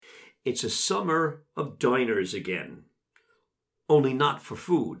It's a summer of diners again, only not for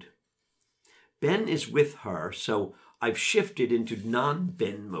food. Ben is with her, so I've shifted into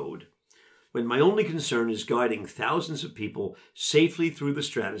non-Ben mode, when my only concern is guiding thousands of people safely through the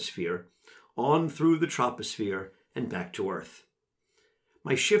stratosphere, on through the troposphere, and back to Earth.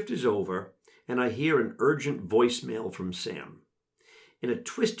 My shift is over, and I hear an urgent voicemail from Sam. In a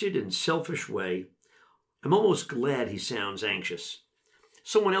twisted and selfish way, I'm almost glad he sounds anxious.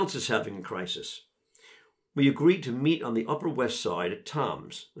 Someone else is having a crisis. We agreed to meet on the Upper West Side at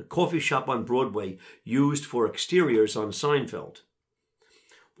Tom's, the coffee shop on Broadway used for exteriors on Seinfeld.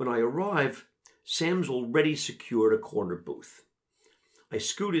 When I arrive, Sam's already secured a corner booth. I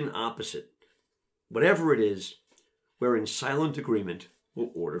scoot in opposite. Whatever it is, we're in silent agreement.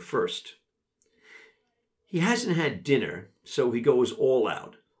 We'll order first. He hasn't had dinner, so he goes all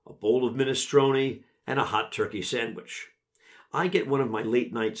out. A bowl of minestrone and a hot turkey sandwich. I get one of my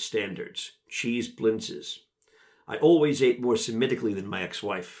late-night standards, cheese blintzes. I always ate more Semitically than my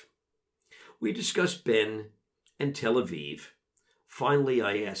ex-wife. We discuss Ben and Tel Aviv. Finally,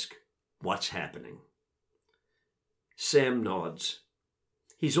 I ask, what's happening? Sam nods.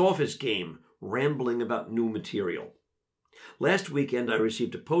 He's off his game, rambling about new material. Last weekend, I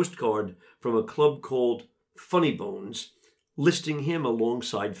received a postcard from a club called Funny Bones, listing him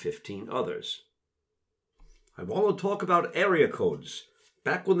alongside 15 others. I want to talk about area codes.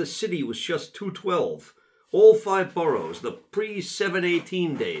 Back when the city was just 212. All 5 boroughs, the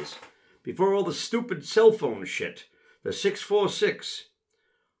pre-718 days. Before all the stupid cell phone shit. The 646.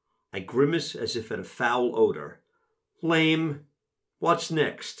 I grimace as if at a foul odor. Lame. What's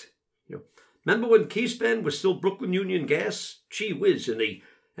next? Remember when Keyspan was still Brooklyn Union Gas? Gee whiz, and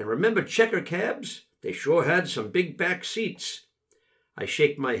remember checker cabs? They sure had some big back seats. I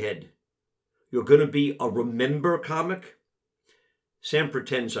shake my head. You're going to be a remember comic? Sam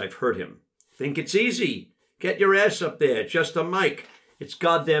pretends I've heard him. Think it's easy. Get your ass up there, just a mic. It's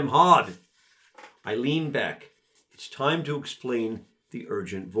goddamn hard. I lean back. It's time to explain the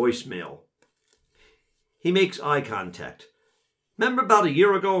urgent voicemail. He makes eye contact. Remember about a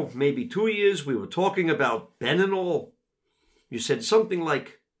year ago, maybe 2 years, we were talking about Ben and all? You said something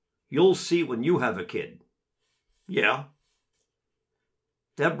like, you'll see when you have a kid. Yeah.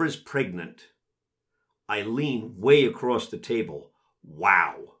 Deborah's pregnant. I lean way across the table.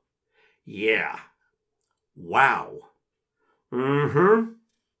 Wow. Yeah. Wow. Mm-hmm.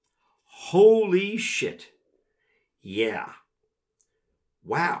 Holy shit. Yeah.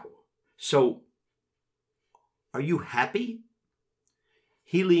 Wow. So, are you happy?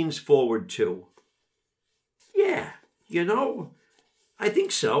 He leans forward too. Yeah, I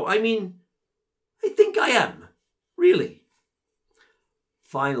think so. I think I am. Really.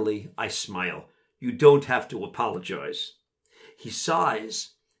 Finally, I smile. You don't have to apologize. He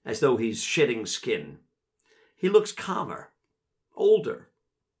sighs as though he's shedding skin. He looks calmer, older,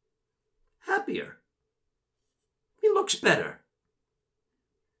 happier. He looks better.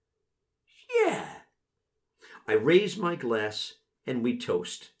 Yeah. I raise my glass and we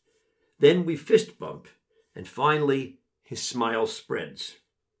toast. Then we fist bump, and finally his smile spreads.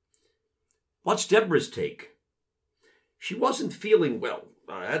 What's Deborah's take? She wasn't feeling well.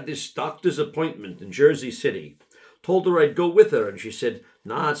 I had this doctor's appointment in Jersey City. Told her I'd go with her, and she said,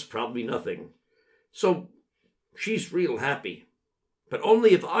 nah, it's probably nothing. So she's real happy. But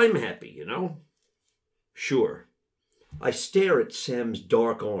only if I'm happy, Sure. I stare at Sam's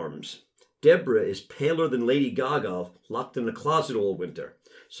dark arms. Deborah is paler than Lady Gaga, locked in a closet all winter.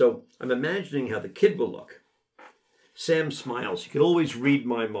 So I'm imagining how the kid will look. Sam smiles. He can always read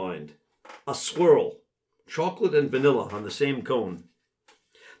my mind. A swirl. Chocolate and vanilla on the same cone.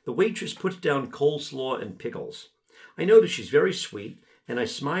 The waitress puts down coleslaw and pickles. I notice she's very sweet, and I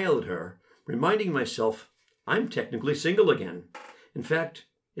smile at her, reminding myself I'm technically single again. In fact,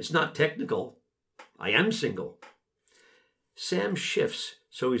 it's not technical. I am single. Sam shifts,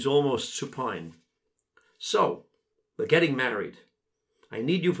 so he's almost supine. So, we're getting married. I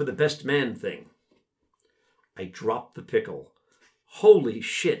need you for the best man thing. I drop the pickle. Holy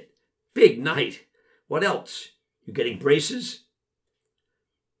shit. Big night. What else? You getting braces?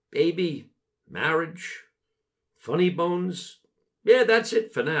 Baby, marriage, funny bones. Yeah, that's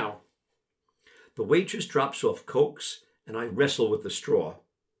it for now. The waitress drops off Cokes, and I wrestle with the straw.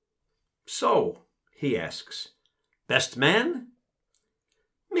 So, he asks, best man?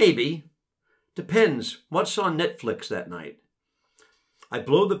 Maybe. Depends. What's on Netflix that night? I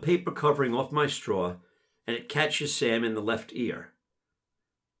blow the paper covering off my straw, and it catches Sam in the left ear.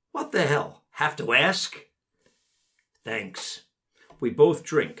 What the hell? Have to ask? Thanks. We both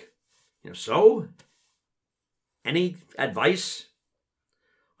drink. So? Any advice?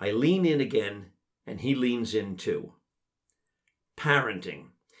 I lean in again, and he leans in too. Parenting.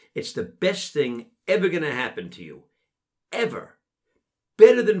 It's the best thing ever going to happen to you. Ever.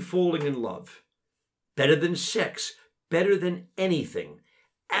 Better than falling in love. Better than sex. Better than anything.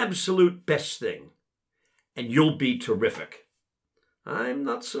 Absolute best thing. And you'll be terrific. I'm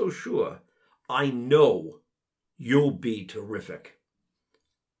not so sure. I know you'll be terrific.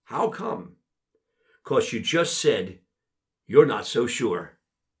 How come? 'Cause you just said you're not so sure.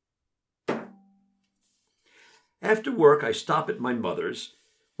 After work, I stop at my mother's,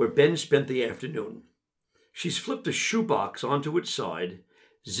 where Ben spent the afternoon. She's flipped a shoebox onto its side,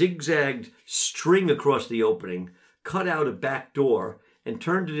 zigzagged string across the opening, cut out a back door, and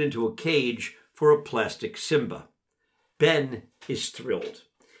turned it into a cage for a plastic Simba. Ben is thrilled.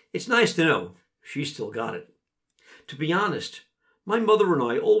 It's nice to know she's still got it. To be honest, my mother and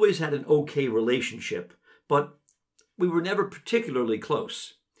I always had an okay relationship, but we were never particularly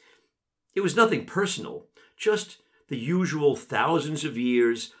close. It was nothing personal, just the usual thousands of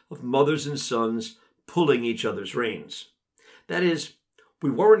years of mothers and sons pulling each other's reins. That is,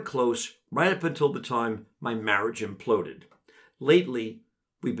 we weren't close right up until the time my marriage imploded. Lately,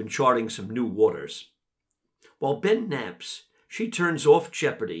 we've been charting some new waters. While Ben naps, she turns off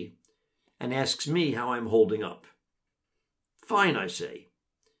Jeopardy and asks me how I'm holding up. Fine, I say.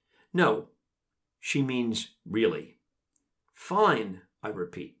 No, she means really. Fine, I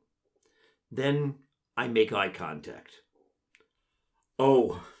repeat. Then I make eye contact.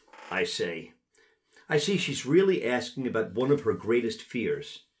 Oh, I say. I see she's really asking about one of her greatest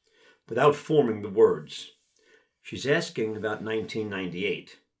fears, without forming the words. She's asking about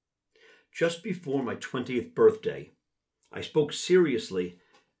 1998. Just before my 20th birthday, I spoke seriously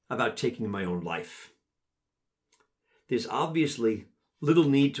about taking my own life. There's obviously little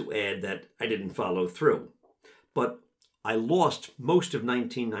need to add that I didn't follow through, but I lost most of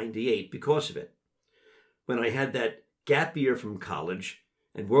 1998 because of it. When I had that gap year from college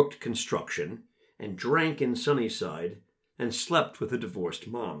and worked construction and drank in Sunnyside and slept with a divorced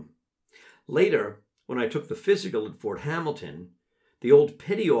mom. Later, when I took the physical at Fort Hamilton, the old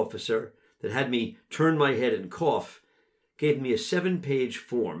petty officer that had me turn my head and cough gave me a 7-page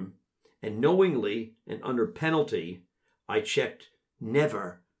form, and knowingly and under penalty, I checked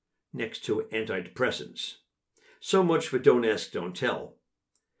never next to antidepressants. So much for don't ask, don't tell.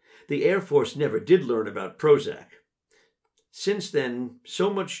 The Air Force never did learn about Prozac. Since then, so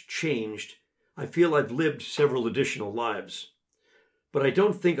much changed, I feel I've lived several additional lives. But I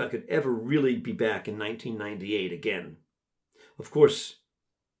don't think I could ever really be back in 1998 again. Of course,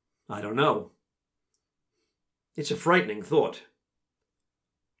 I don't know. It's a frightening thought.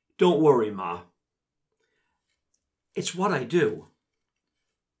 Don't worry, Ma. It's what I do.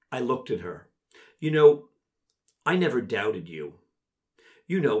 I looked at her. You know, I never doubted you.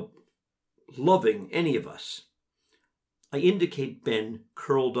 You know, loving any of us. I indicate Ben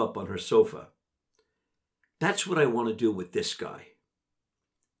curled up on her sofa. That's what I want to do with this guy.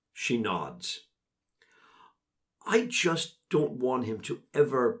 She nods. I just don't want him to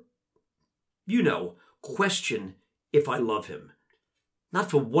ever, question if I love him. Not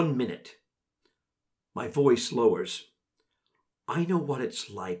for 1 minute. My voice lowers. I know what it's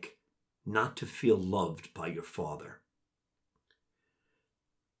like not to feel loved by your father.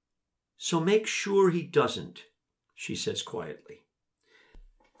 So make sure he doesn't, she says quietly.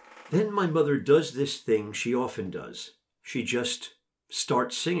 Then my mother does this thing she often does. She just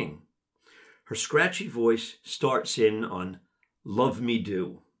starts singing. Her scratchy voice starts in on Love Me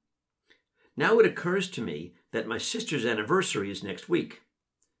Do. Now it occurs to me that my sister's anniversary is next week.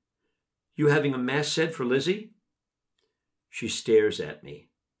 You having a mass said for Lizzie? She stares at me.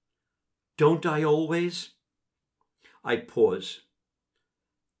 Don't I always? I pause.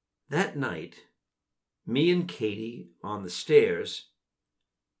 That night, me and Katie on the stairs.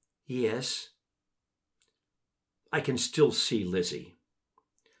 Yes. I can still see Lizzie.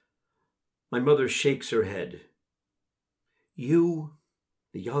 My mother shakes her head. You,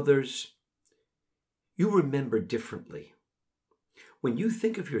 the others, you remember differently. When you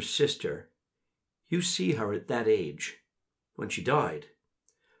think of your sister, you see her at that age, when she died.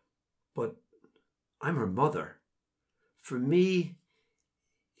 But I'm her mother. For me,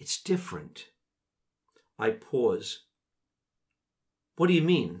 it's different. I pause. What do you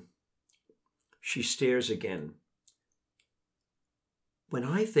mean? She stares again. When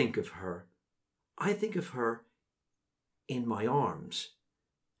I think of her in my arms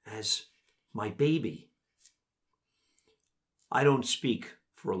as my baby. I don't speak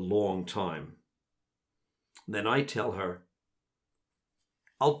for a long time. Then I tell her,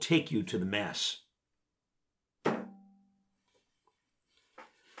 I'll take you to the Mass.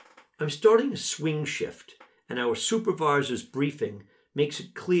 I'm starting a swing shift, and our supervisor's briefing makes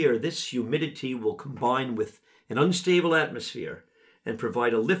it clear this humidity will combine with an unstable atmosphere and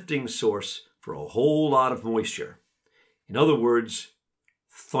provide a lifting source for a whole lot of moisture. In other words,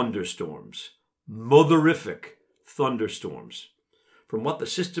 thunderstorms. Motherific thunderstorms, from what the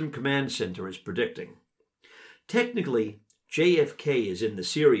System Command Center is predicting. Technically, JFK is in the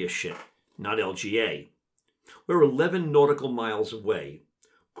serious shit, not LGA. We're 11 nautical miles away.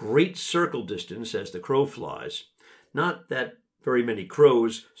 Great circle distance as the crow flies. Not that very many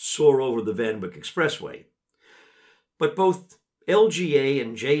crows soar over the Van Wyck Expressway. But both LGA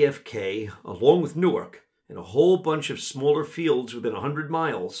and JFK, along with Newark, and a whole bunch of smaller fields within 100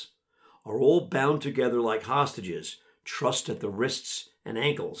 miles, are all bound together like hostages, trussed at the wrists and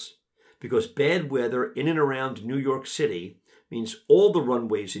ankles, because bad weather in and around New York City means all the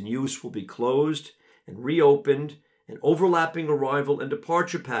runways in use will be closed and reopened, and overlapping arrival and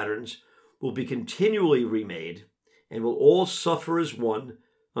departure patterns will be continually remade, and will all suffer as one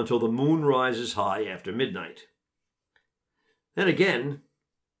until the moon rises high after midnight. Then again,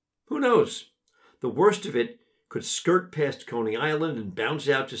 who knows? The worst of it could skirt past Coney Island and bounce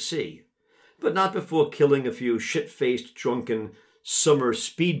out to sea, but not before killing a few shit-faced, drunken summer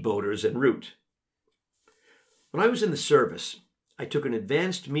speedboaters en route. When I was in the service, I took an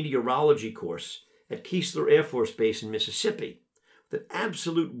advanced meteorology course at Keesler Air Force Base in Mississippi with an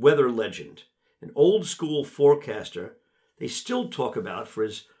absolute weather legend, an old-school forecaster they still talk about for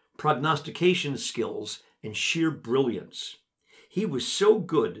his prognostication skills and sheer brilliance. He was so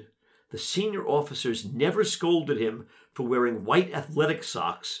good, the senior officers never scolded him for wearing white athletic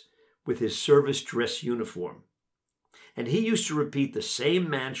socks with his service dress uniform. And he used to repeat the same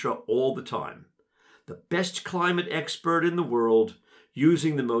mantra all the time. The best climate expert in the world,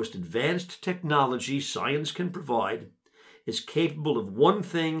 using the most advanced technology science can provide, is capable of one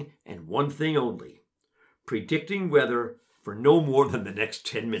thing and one thing only: predicting weather for no more than the next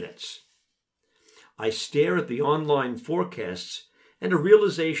 10 minutes. I stare at the online forecasts and a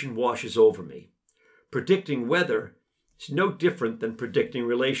realization washes over me. Predicting weather is no different than predicting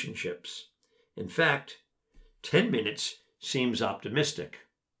relationships. In fact, 10 minutes seems optimistic.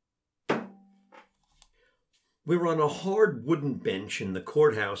 We're on a hard wooden bench in the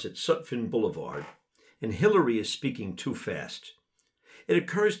courthouse at Sutphin Boulevard, and Hillary is speaking too fast. It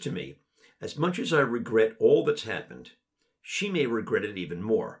occurs to me, as much as I regret all that's happened, she may regret it even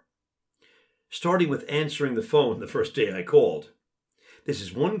more. Starting with answering the phone the first day I called. This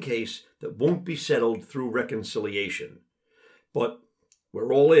is one case that won't be settled through reconciliation, but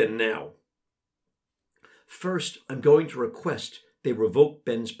we're all in now. First, I'm going to request they revoke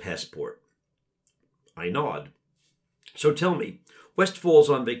Ben's passport. I nod. So tell me, Westfall's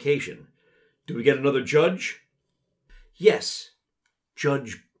on vacation. Do we get another judge? Yes,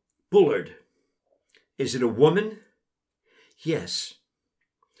 Judge Bullard. Is it a woman? Yes.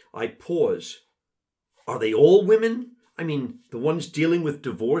 I pause. Are they all women? I mean, the ones dealing with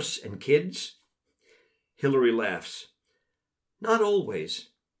divorce and kids? Hillary laughs. Not always.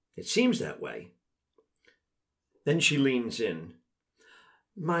 It seems that way. Then she leans in.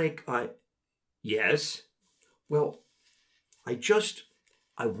 Mike, Yes? Well, I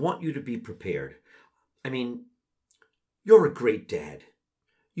want you to be prepared. I mean, you're a great dad.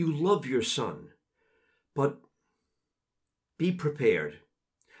 You love your son. But be prepared.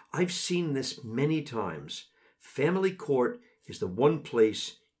 I've seen this many times. Family court is the one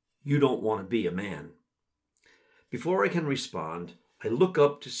place you don't want to be a man. Before I can respond, I look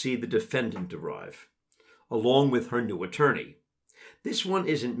up to see the defendant arrive, along with her new attorney. This one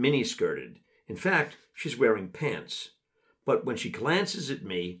isn't mini-skirted. In fact, she's wearing pants. But when she glances at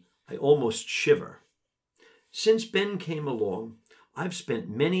me, I almost shiver. Since Ben came along, I've spent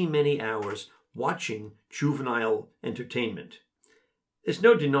many, many hours watching juvenile entertainment. There's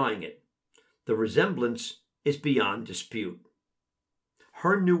no denying it. The resemblance is beyond dispute.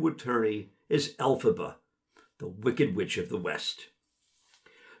 Her new attorney is Elphaba, the Wicked Witch of the West.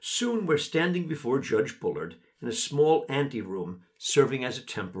 Soon we're standing before Judge Bullard in a small anteroom serving as a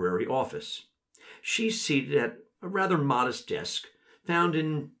temporary office. She's seated at a rather modest desk found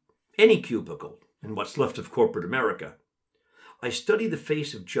in any cubicle in what's left of corporate America. I study the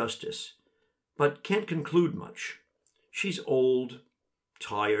face of Justice, but can't conclude much. She's old,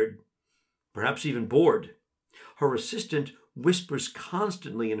 tired, perhaps even bored. Her assistant whispers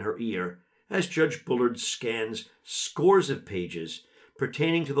constantly in her ear as Judge Bullard scans scores of pages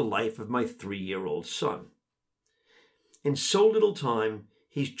pertaining to the life of my 3-year-old son. In so little time,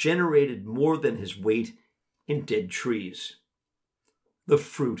 he's generated more than his weight in dead trees. The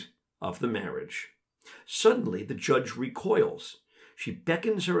fruit of the marriage. Suddenly, the judge recoils. She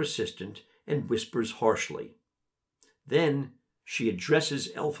beckons her assistant and whispers harshly. Then she addresses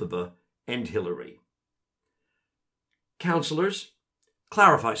Elphaba and Hilary. Counselors,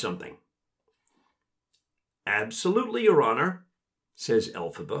 clarify something. Absolutely, Your Honor, says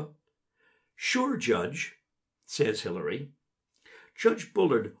Elphaba. Sure, Judge, says Hilary. Judge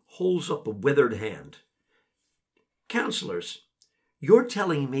Bullard holds up a withered hand. Counselors, you're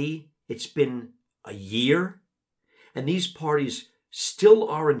telling me it's been a year and these parties still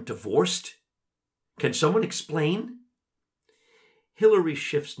aren't divorced? Can someone explain? Hilary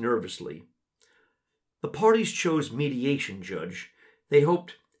shifts nervously. The parties chose mediation, Judge. They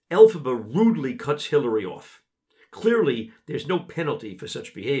hoped Elphaba rudely cuts Hilary off. Clearly, there's no penalty for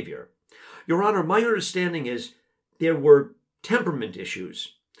such behavior. Your Honor, my understanding is there were temperament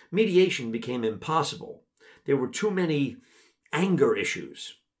issues. Mediation became impossible. There were too many anger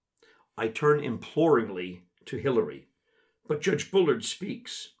issues. I turn imploringly to Hilary, but Judge Bullard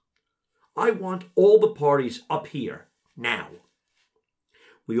speaks. I want all the parties up here, now.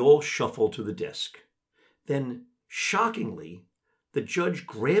 We all shuffle to the desk. Then, shockingly, the judge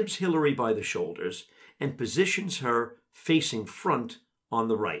grabs Hilary by the shoulders and positions her facing front on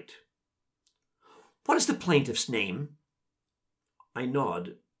the right. What is the plaintiff's name? I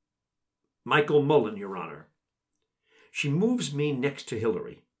nod. Michael Mullen, Your Honor. She moves me next to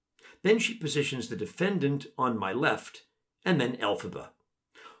Hilary. Then she positions the defendant on my left, and then Elphaba.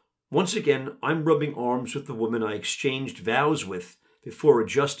 Once again, I'm rubbing arms with the woman I exchanged vows with before a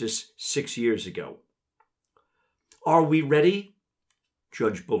justice 6 years ago. Are we ready?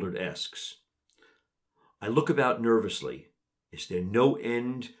 Judge Bullard asks. I look about nervously. Is there no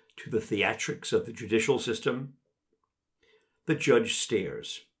end to the theatrics of the judicial system? The judge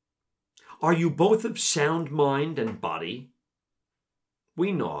stares. Are you both of sound mind and body?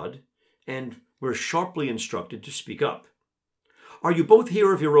 We nod, and we're sharply instructed to speak up. Are you both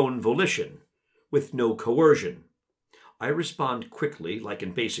here of your own volition, with no coercion? I respond quickly, like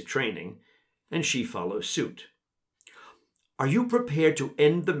in basic training, and she follows suit. Are you prepared to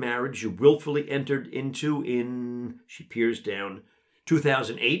end the marriage you willfully entered into in, she peers down,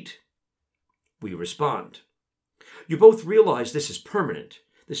 2008? We respond. You both realize this is permanent.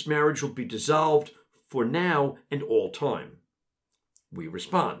 This marriage will be dissolved for now and all time. We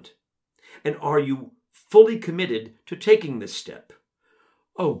respond. And are you fully committed to taking this step?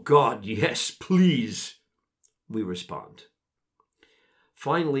 Oh God, yes, please. We respond.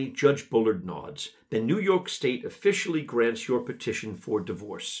 Finally, Judge Bullard nods. Then New York State officially grants your petition for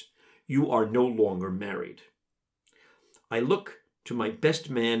divorce. You are no longer married. I look to my best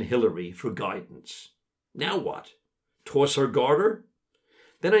man, Hilary, for guidance. Now what? Toss her garter?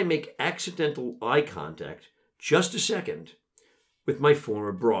 Then I make accidental eye contact, just a second, with my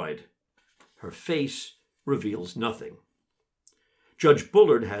former bride. Her face reveals nothing. Judge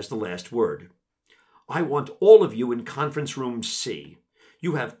Bullard has the last word. I want all of you in conference room C.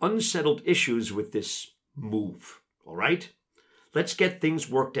 You have unsettled issues with this move, all right? Let's get things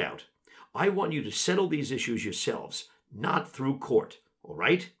worked out. I want you to settle these issues yourselves, not through court, all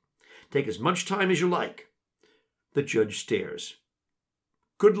right? Take as much time as you like. The judge stares.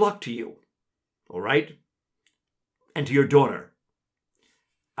 Good luck to you, all right? And to your daughter.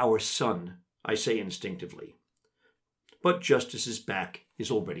 Our son, I say instinctively. But Justice's back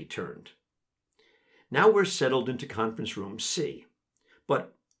is already turned. Now we're settled into conference room C.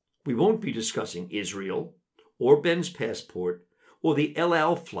 But we won't be discussing Israel, or Ben's passport, or the El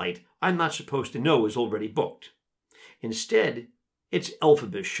Al flight I'm not supposed to know is already booked. Instead, it's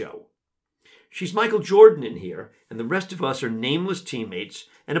Elphaba's show. She's Michael Jordan in here, and the rest of us are nameless teammates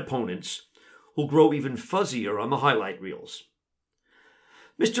and opponents who'll grow even fuzzier on the highlight reels.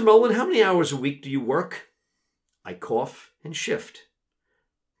 Mr. Mullen, how many hours a week do you work? I cough and shift.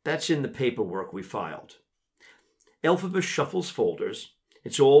 That's in the paperwork we filed. Elphaba shuffles folders.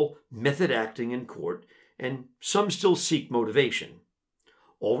 It's all method acting in court, and some still seek motivation.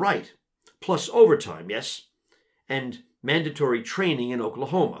 All right, plus overtime, yes, and mandatory training in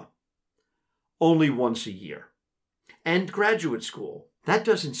Oklahoma. Only once a year. And graduate school. That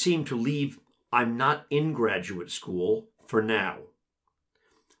doesn't seem to leave I'm not in graduate school for now.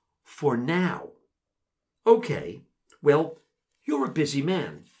 For now. Okay, well, you're a busy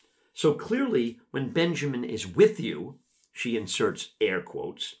man. So clearly, when Benjamin is with you, she inserts air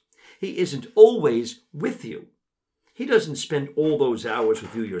quotes, he isn't always with you. He doesn't spend all those hours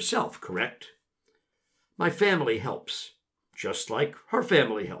with you yourself, correct? My family helps, just like her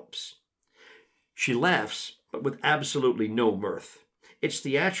family helps. She laughs, but with absolutely no mirth. It's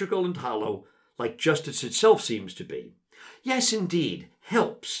theatrical and hollow, like justice itself seems to be. Yes, indeed,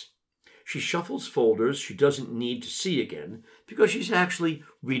 helps. She shuffles folders she doesn't need to see again because she's actually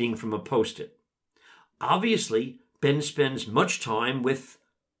reading from a post-it. Obviously, Ben spends much time with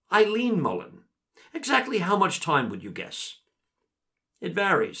Eileen Mullen. Exactly how much time would you guess? It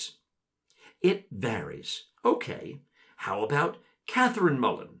varies. It varies. Okay. How about Catherine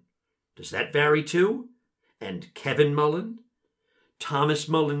Mullen? Does that vary too? And Kevin Mullen? Thomas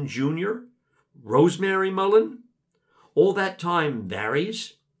Mullen Jr.? Rosemary Mullen? All that time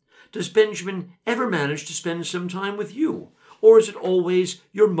varies? Does Benjamin ever manage to spend some time with you? Or is it always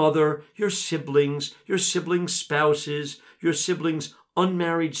your mother, your siblings spouses, your siblings'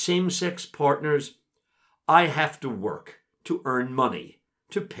 unmarried same-sex partners? I have to work to earn money,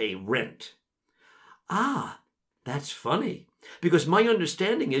 to pay rent. Ah, that's funny, because my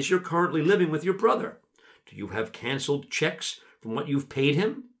understanding is you're currently living with your brother. Do you have canceled checks from what you've paid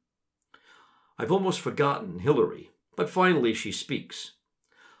him? I've almost forgotten Hillary, but finally she speaks.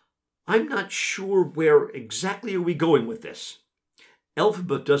 I'm not sure where exactly are we going with this.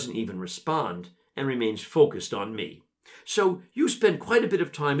 Elphaba doesn't even respond and remains focused on me. So you spend quite a bit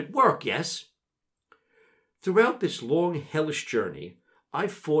of time at work, yes? Throughout this long, hellish journey, I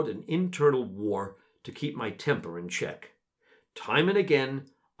fought an internal war to keep my temper in check. Time and again,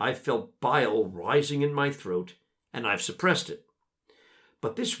 I felt bile rising in my throat, and I've suppressed it.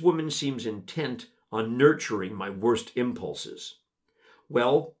 But this woman seems intent on nurturing my worst impulses.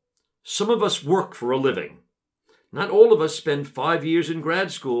 Well, some of us work for a living. Not all of us spend 5 years in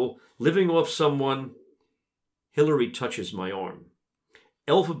grad school living off someone. Hillary touches my arm.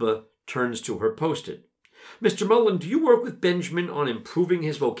 Elphaba turns to her post-it. Mr. Mullen, do you work with Benjamin on improving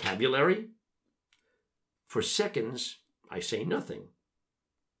his vocabulary? For seconds, I say nothing.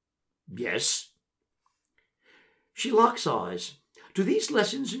 Yes. She locks eyes. Do these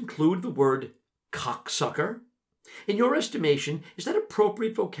lessons include the word cocksucker? In your estimation, is that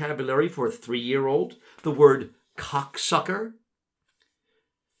appropriate vocabulary for a 3-year-old? The word cocksucker?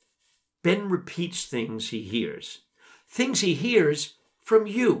 Ben repeats things he hears. Things he hears from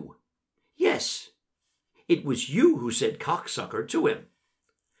you. Yes, it was you who said cocksucker to him.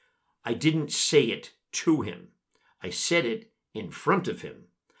 I didn't say it to him. I said it in front of him.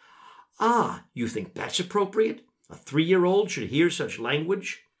 Ah, you think that's appropriate? A 3-year-old should hear such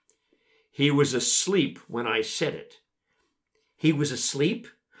language? He was asleep when I said it. He was asleep?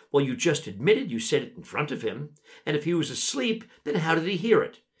 Well, you just admitted you said it in front of him. And if he was asleep, then how did he hear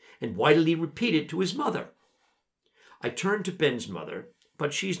it? And why did he repeat it to his mother? I turn to Ben's mother,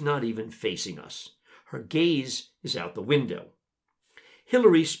 but she's not even facing us. Her gaze is out the window.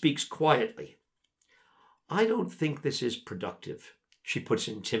 Hillary speaks quietly. I don't think this is productive, she puts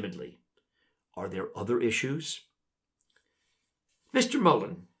in timidly. Are there other issues? Mr.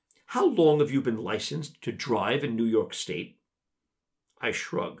 Mullen, how long have you been licensed to drive in New York State? I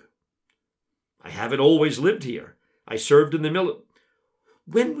shrug. I haven't always lived here. I served in the military.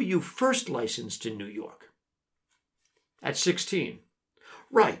 When were you first licensed in New York? At 16.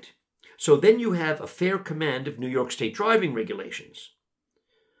 Right. So then you have a fair command of New York State driving regulations.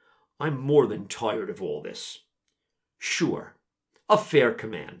 I'm more than tired of all this. Sure, a fair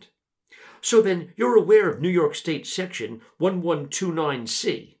command. So then you're aware of New York State Section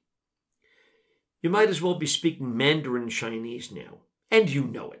 1129C. You might as well be speaking Mandarin Chinese now, and you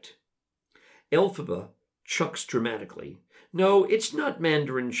know it. Elphaba chucks dramatically. No, it's not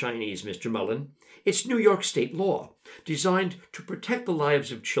Mandarin Chinese, Mr. Mullen. It's New York State law, designed to protect the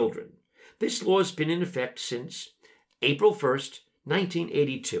lives of children. This law has been in effect since April 1st,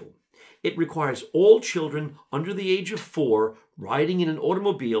 1982. It requires all children under the age of 4 riding in an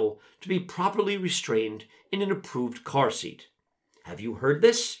automobile to be properly restrained in an approved car seat. Have you heard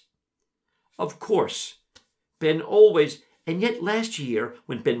this? Of course. Ben always, and yet last year,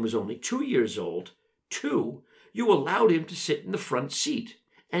 when Ben was only 2 years old, you allowed him to sit in the front seat,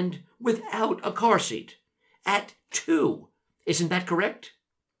 and without a car seat. At 2. Isn't that correct?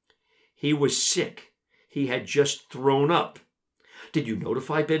 He was sick. He had just thrown up. Did you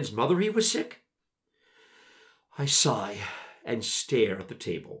notify Ben's mother he was sick? I sigh and stare at the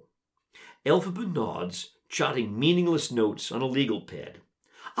table. Elphaba nods, jotting meaningless notes on a legal pad.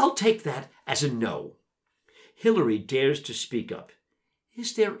 I'll take that as a no. Hillary dares to speak up.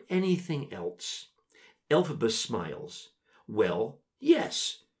 Is there anything else? Elphaba smiles. Well,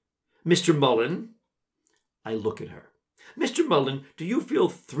 yes. Mr. Mullen? I look at her. Mr. Mullen, do you feel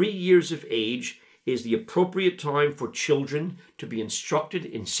 3 years of age is the appropriate time for children to be instructed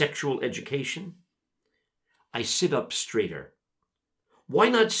in sexual education? I sit up straighter. Why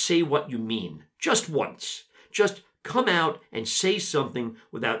not say what you mean? Just once. Just come out and say something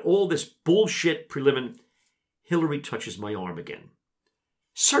without all this bullshit preliminary. Hillary touches my arm again.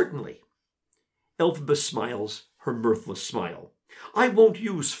 Certainly. Elphaba smiles her mirthless smile. I won't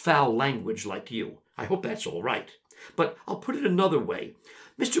use foul language like you. I hope that's all right. But I'll put it another way.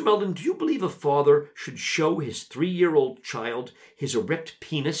 Mr. Mullen, do you believe a father should show his 3-year-old child his erect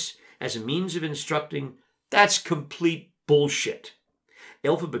penis as a means of instructing? That's complete bullshit.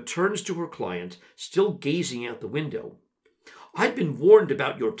 Elphaba turns to her client, still gazing out the window. I've been warned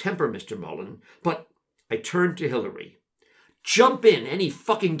about your temper, Mr. Mullen, but I turn to Hilary. Jump in any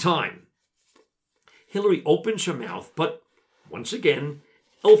fucking time. Hilary opens her mouth, but once again,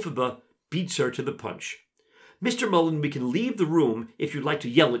 Elphaba beats her to the punch. Mr. Mullen, we can leave the room if you'd like to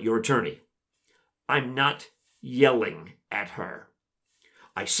yell at your attorney. I'm not yelling at her.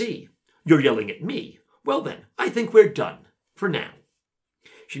 I see. You're yelling at me. Well then, I think we're done. For now.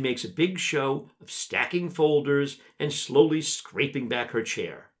 She makes a big show of stacking folders and slowly scraping back her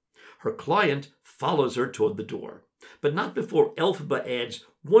chair. Her client follows her toward the door, but not before Elphaba adds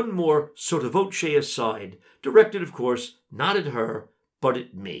one more sotto voce aside, directed, of course, not at her, but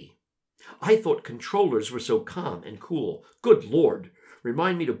at me. I thought controllers were so calm and cool. Good Lord,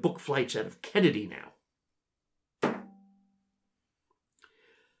 remind me to book flights out of Kennedy now.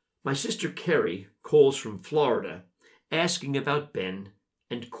 My sister Carrie calls from Florida, asking about Ben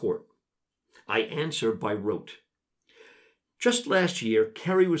and court. I answer by rote. Just last year,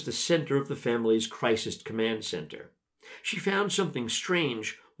 Carrie was the center of the family's crisis command center. She found something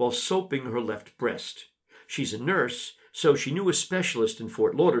strange while soaping her left breast. She's a nurse, so she knew a specialist in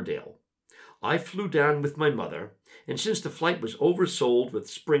Fort Lauderdale. I flew down with my mother, and since the flight was oversold with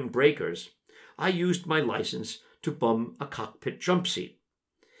spring breakers, I used my license to bum a cockpit jump seat.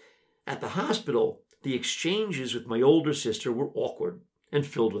 At the hospital, the exchanges with my older sister were awkward and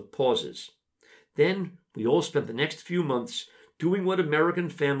filled with pauses. Then we all spent the next few months doing what American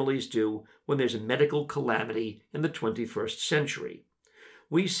families do when there's a medical calamity in the 21st century.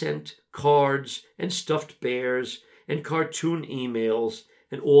 We sent cards and stuffed bears and cartoon emails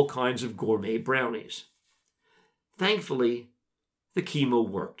and all kinds of gourmet brownies. Thankfully, the chemo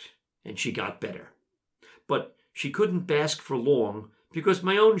worked and she got better. But she couldn't bask for long because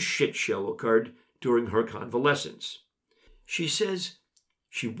my own shit show occurred during her convalescence. She says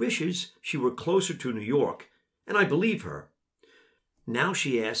she wishes she were closer to New York, and I believe her. Now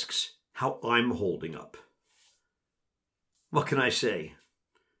she asks how I'm holding up. What can I say?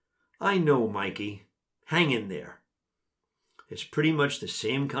 I know, Mikey. Hang in there. It's pretty much the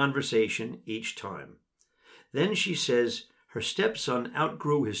same conversation each time. Then she says her stepson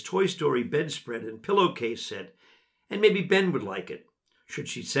outgrew his Toy Story bedspread and pillowcase set, and maybe Ben would like it. Should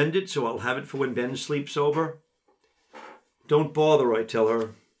she send it so I'll have it for when Ben sleeps over? Don't bother, I tell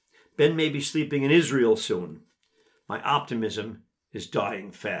her. Ben may be sleeping in Israel soon. My optimism is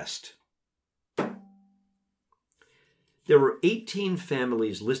dying fast. There were 18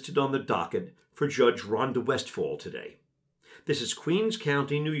 families listed on the docket for Judge Rhonda Westfall today. This is Queens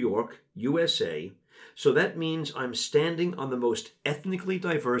County, New York, USA, so that means I'm standing on the most ethnically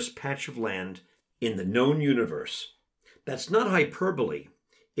diverse patch of land in the known universe. That's not hyperbole.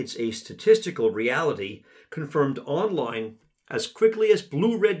 It's a statistical reality confirmed online as quickly as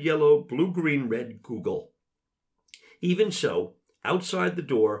blue, red, yellow, blue, green, red Google. Even so, outside the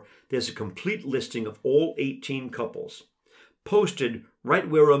door, there's a complete listing of all 18 couples, posted right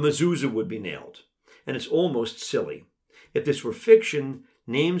where a mezuzah would be nailed, and it's almost silly. If this were fiction,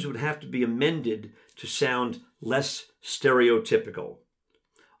 names would have to be amended to sound less stereotypical.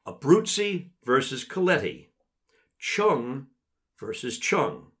 Abruzzi versus Coletti, Chung versus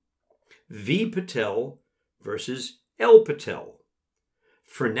Chung, V. Patel versus L. Patel,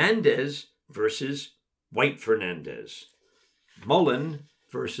 Fernandez versus White Fernandez, Mullen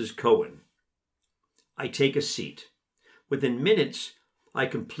versus Cohen. I take a seat. Within minutes, I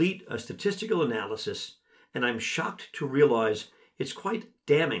complete a statistical analysis, and I'm shocked to realize it's quite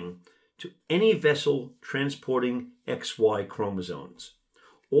damning to any vessel transporting XY chromosomes.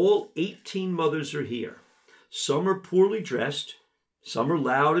 All 18 mothers are here. Some are poorly dressed, some are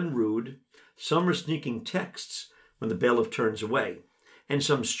loud and rude, some are sneaking texts when the bailiff turns away, and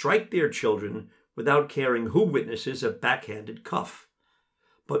some strike their children without caring who witnesses a backhanded cuff.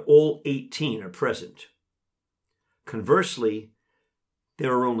 But all 18 are present. Conversely,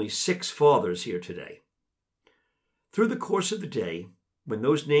 there are only 6 fathers here today. Through the course of the day, when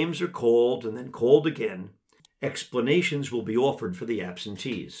those names are called and then called again, explanations will be offered for the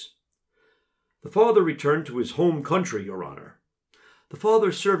absentees. The father returned to his home country, Your Honor. The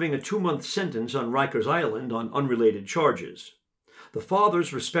father serving a 2-month sentence on Rikers Island on unrelated charges. The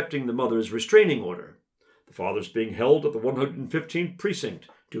father's respecting the mother's restraining order. The father's being held at the 115th precinct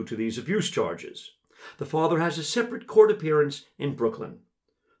due to these abuse charges. The father has a separate court appearance in Brooklyn.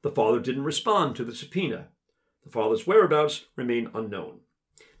 The father didn't respond to the subpoena. The father's whereabouts remain unknown.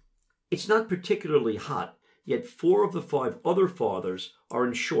 It's not particularly hot, yet 4 of the 5 other fathers are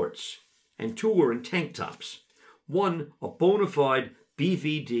in shorts, and 2 are in tank tops. One, a bona fide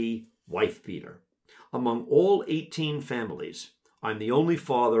BVD wife-beater. Among all 18 families, I'm the only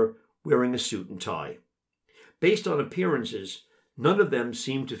father wearing a suit and tie. Based on appearances, none of them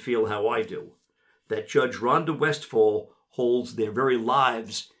seem to feel how I do, that Judge Rhonda Westfall holds their very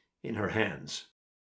lives in her hands.